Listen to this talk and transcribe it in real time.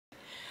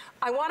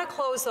I want to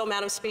close, though,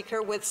 Madam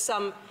Speaker, with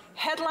some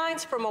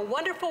headlines from a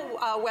wonderful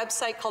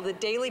website called the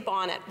Daily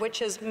Bonnet,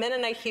 which is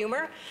Mennonite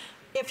humor.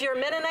 If you're a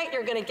Mennonite,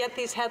 you're going to get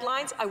these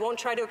headlines. I won't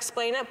try to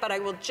explain it, but I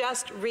will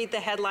just read the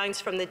headlines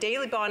from the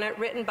Daily Bonnet,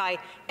 written by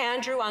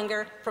Andrew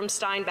Unger from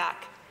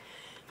Steinbach.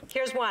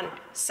 Here's one.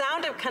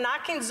 Sound of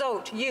Kanakin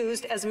Zot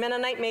used as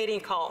Mennonite mating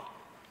call.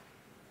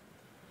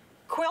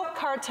 Quilt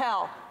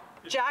cartel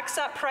jacks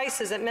up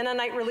prices at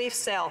Mennonite relief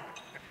sale.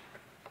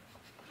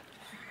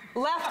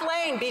 Left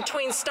lane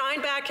between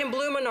Steinbach and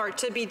Blumenort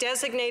to be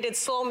designated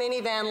slow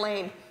minivan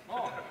lane.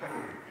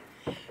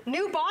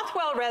 New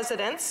Bothwell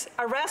residents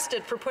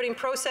arrested for putting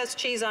processed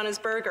cheese on his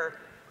burger.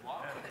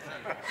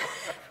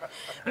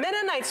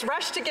 Mennonites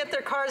rush to get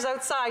their cars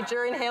outside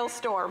during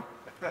hailstorm.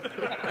 Here's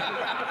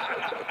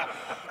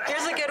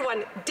a good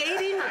one.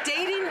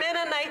 Dating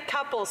Mennonite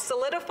couples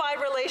solidify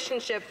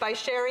relationship by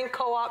sharing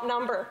co-op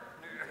number.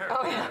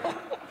 Oh, yeah.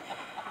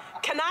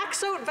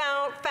 Canaxote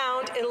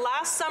found in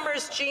last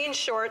summer's jean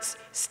shorts,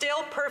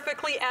 still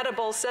perfectly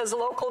edible, says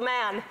local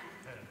man.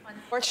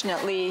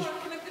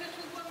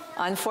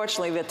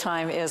 Unfortunately, the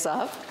time is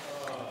up.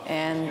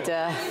 And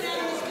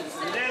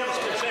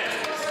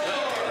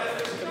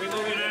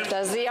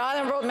does the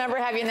honourable member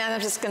have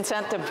unanimous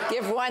consent to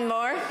give one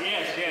more?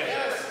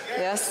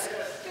 Yes.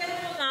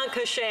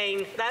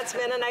 Shane, that's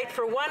Mennonite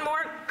for one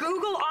more.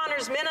 Google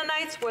honors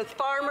Mennonites with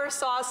farmer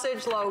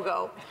sausage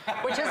logo,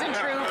 which isn't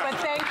true, but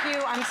thank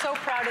you. I'm so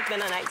proud of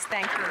Mennonites.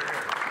 Thank you.